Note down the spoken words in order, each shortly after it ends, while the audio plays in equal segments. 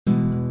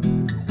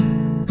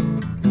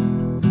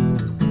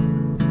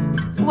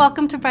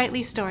Welcome to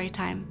Brightly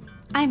Storytime.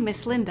 I'm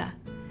Miss Linda.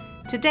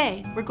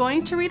 Today, we're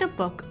going to read a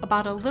book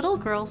about a little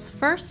girl's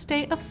first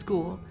day of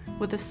school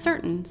with a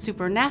certain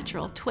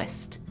supernatural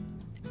twist.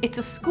 It's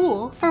a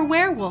school for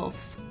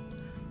werewolves.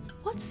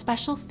 What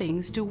special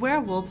things do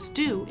werewolves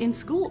do in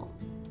school?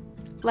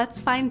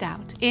 Let's find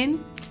out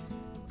in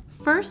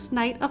First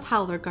Night of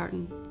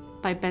HOWLERGARTEN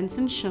by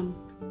Benson Shum.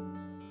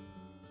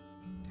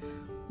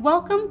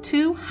 Welcome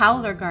to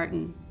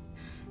HOWLERGARTEN.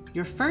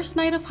 Your first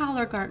night of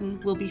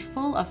HOWLERGARTEN will be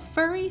full of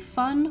furry,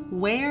 fun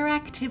were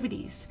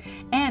activities,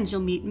 and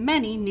you'll meet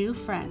many new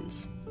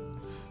friends.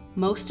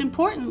 Most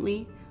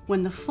importantly,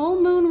 when the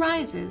full moon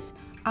rises,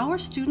 our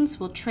students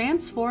will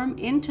transform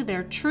into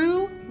their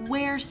true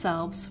were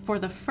selves for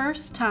the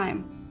first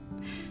time.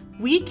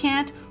 We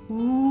can't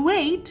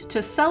wait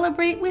to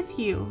celebrate with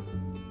you.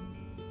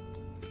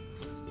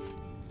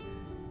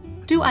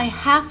 Do I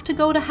have to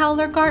go to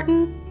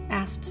HOWLERGARTEN?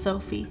 Asked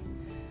Sophie.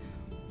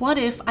 What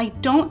if I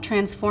don't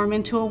transform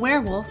into a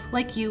werewolf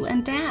like you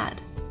and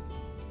Dad?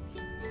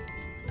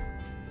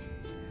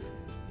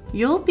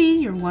 You'll be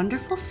your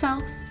wonderful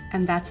self,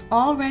 and that's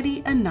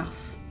already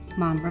enough,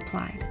 Mom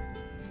replied.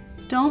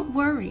 Don't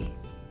worry.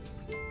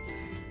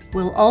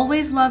 We'll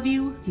always love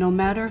you no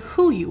matter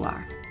who you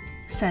are,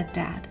 said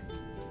Dad.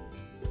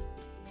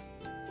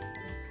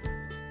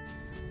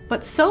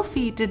 But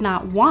Sophie did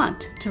not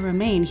want to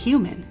remain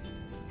human.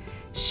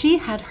 She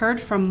had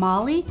heard from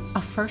Molly,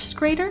 a first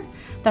grader,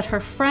 that her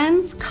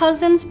friend's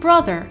cousin's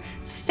brother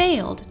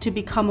failed to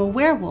become a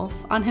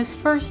werewolf on his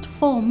first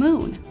full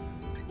moon.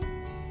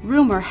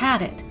 Rumor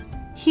had it,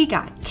 he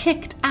got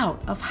kicked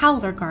out of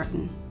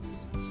HOWLERGARTEN.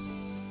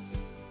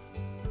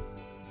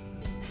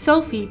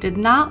 Sophie did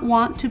not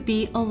want to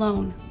be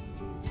alone.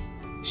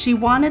 She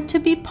wanted to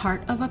be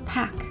part of a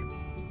pack.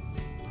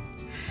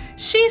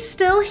 She's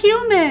still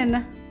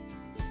human!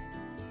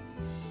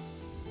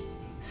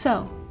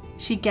 So,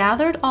 she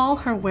gathered all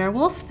her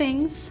werewolf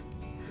things,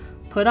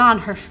 put on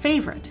her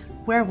favorite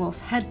werewolf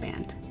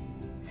headband,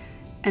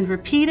 and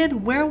repeated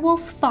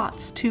werewolf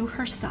thoughts to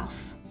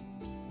herself.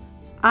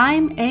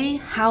 I'm a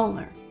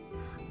howler.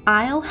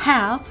 I'll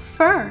have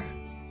fur.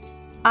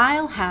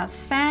 I'll have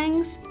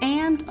fangs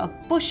and a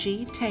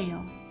bushy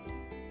tail.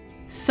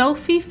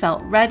 Sophie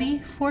felt ready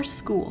for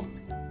school.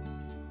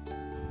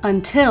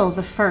 Until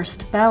the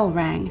first bell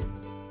rang.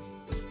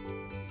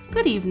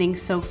 Good evening,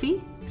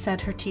 Sophie, said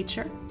her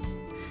teacher.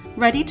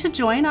 Ready to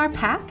join our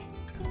pack?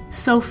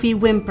 Sophie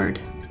whimpered.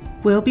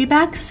 We'll be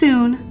back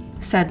soon,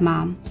 said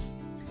Mom.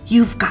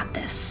 You've got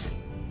this,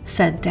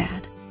 said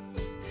Dad.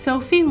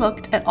 Sophie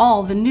looked at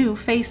all the new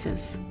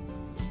faces.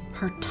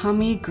 Her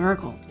tummy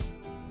gurgled.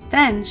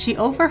 Then she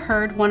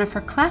overheard one of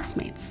her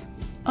classmates,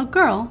 a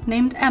girl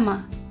named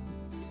Emma.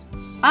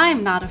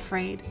 I'm not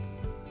afraid.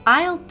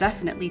 I'll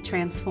definitely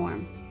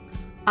transform.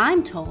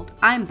 I'm told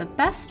I'm the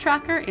best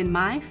tracker in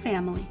my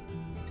family.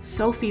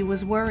 Sophie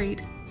was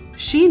worried.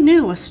 She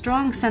knew a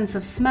strong sense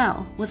of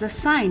smell was a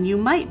sign you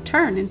might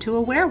turn into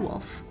a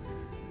werewolf.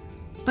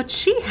 But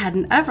she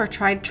hadn't ever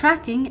tried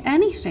tracking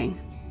anything.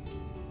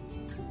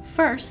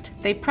 First,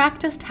 they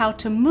practiced how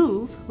to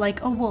move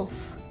like a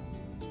wolf.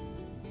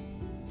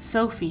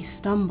 Sophie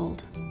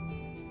stumbled.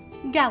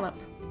 Gallop,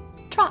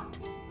 trot,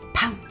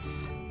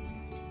 pounce.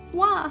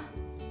 Wah!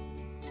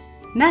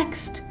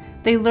 Next,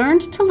 they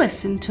learned to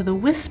listen to the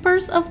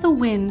whispers of the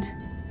wind.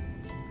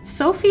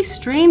 Sophie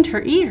strained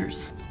her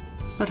ears,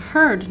 but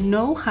heard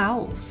no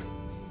howls.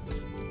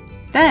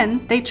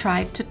 Then they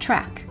tried to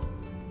track.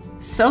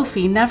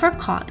 Sophie never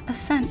caught a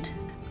scent.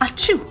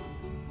 Achoo!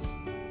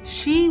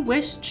 She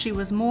wished she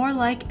was more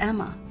like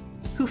Emma,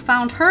 who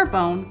found her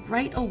bone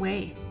right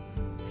away.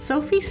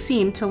 Sophie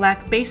seemed to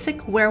lack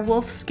basic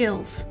werewolf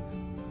skills.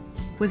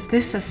 Was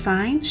this a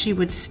sign she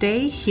would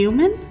stay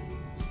human?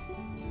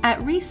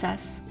 At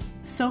recess,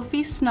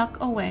 Sophie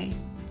snuck away.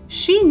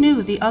 She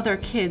knew the other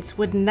kids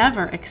would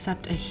never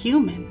accept a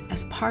human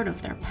as part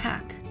of their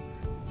pack.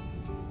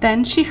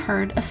 Then she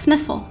heard a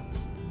sniffle.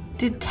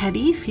 Did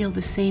Teddy feel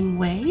the same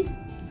way?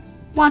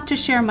 Want to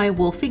share my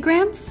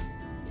wolfigrams?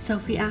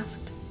 Sophie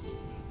asked.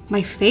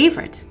 My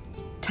favorite,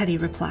 Teddy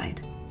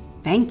replied.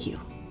 Thank you.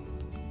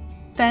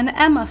 Then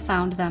Emma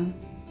found them.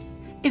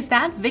 Is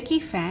that Vicky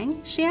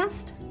Fang? She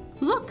asked.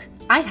 Look,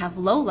 I have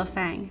Lola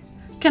Fang.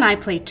 Can I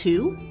play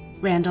too?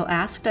 Randall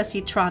asked as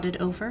he trotted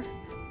over.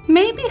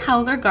 Maybe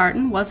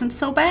HOWLERGARTEN wasn't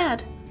so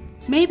bad.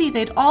 Maybe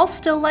they'd all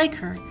still like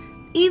her,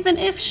 even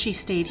if she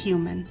stayed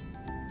human.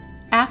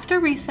 After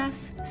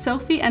recess,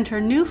 Sophie and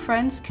her new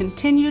friends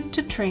continued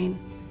to train.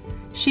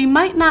 She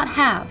might not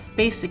have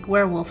basic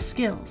werewolf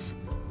skills,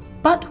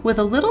 but with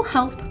a little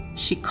help,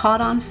 she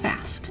caught on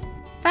fast.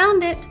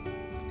 Found it!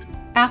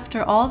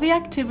 After all the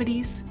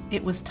activities,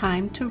 it was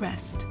time to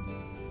rest.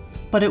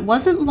 But it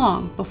wasn't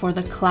long before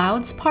the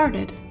clouds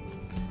parted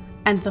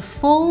and the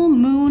full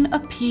moon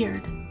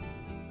appeared.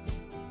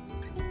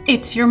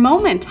 It's your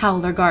moment,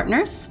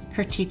 HOWLERGARTENers,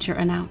 her teacher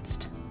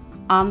announced.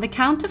 On the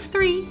count of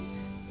 3,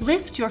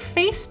 lift your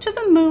face to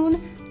the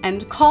moon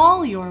and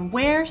call your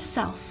were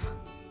self.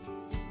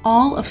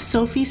 All of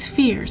Sophie's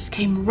fears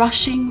came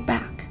rushing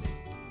back.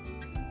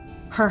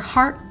 Her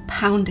heart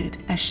pounded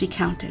as she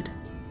counted.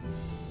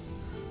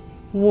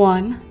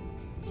 1.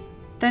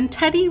 Then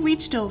Teddy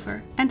reached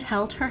over and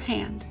held her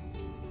hand.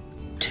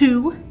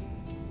 2.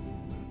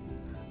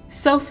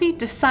 Sophie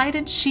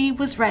decided she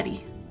was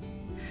ready.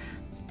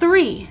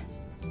 3.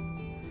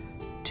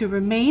 To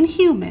remain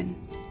human,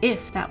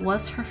 if that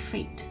was her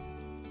fate.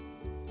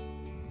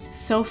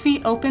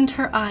 Sophie opened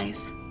her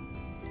eyes.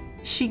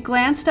 She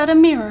glanced at a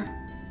mirror.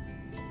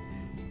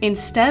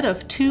 Instead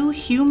of 2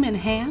 human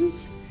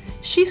hands,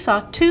 she saw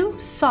 2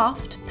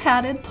 soft,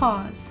 padded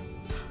paws,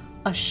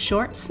 a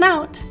short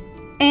snout,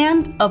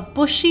 and a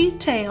bushy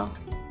tail.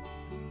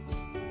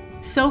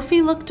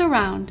 Sophie looked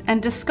around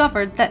and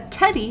discovered that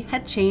Teddy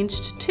had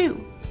changed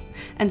too,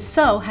 and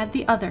so had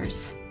the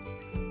others.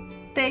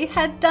 They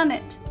had done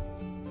it.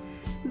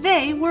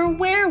 They were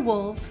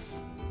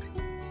werewolves.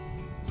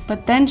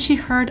 But then she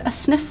heard a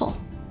sniffle.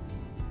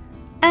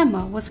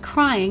 Emma was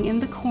crying in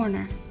the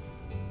corner.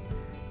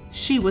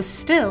 She was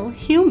still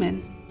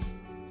human.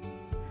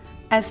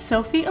 As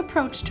Sophie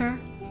approached her,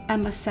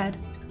 Emma said,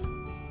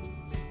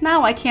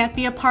 "Now I can't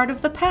be a part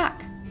of the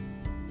pack.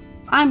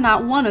 I'm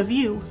not one of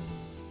you."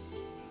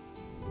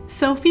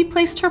 Sophie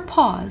placed her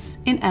paws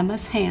in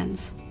Emma's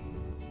hands.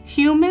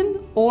 Human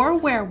or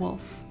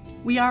werewolf,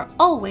 we are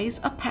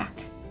always a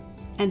pack,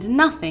 and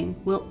nothing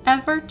will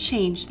ever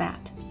change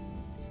that.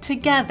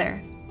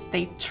 Together,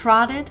 they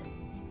trotted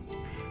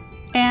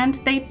and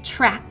they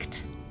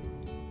tracked.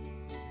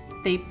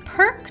 They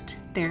perked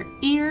their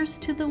ears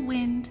to the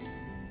wind,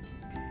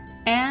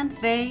 and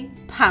they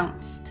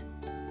pounced.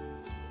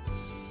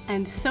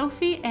 And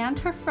Sophie and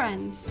her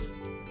friends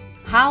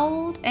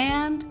howled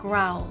and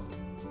growled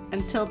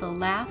until the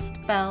last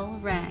bell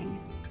rang.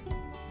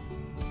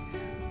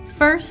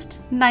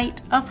 First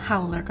night of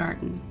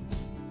HOWLERGARTEN.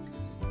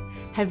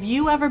 Have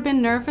you ever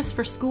been nervous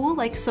for school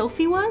like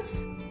Sophie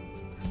was?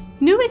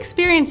 New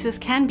experiences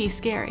can be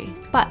scary,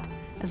 but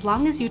as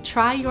long as you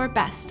try your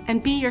best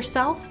and be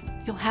yourself,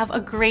 you'll have a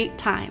great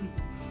time.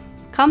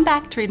 Come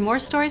back to read more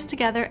stories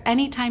together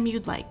anytime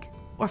you'd like,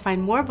 or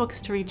find more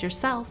books to read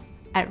yourself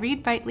at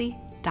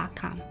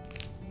readbrightly.com.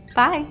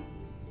 Bye!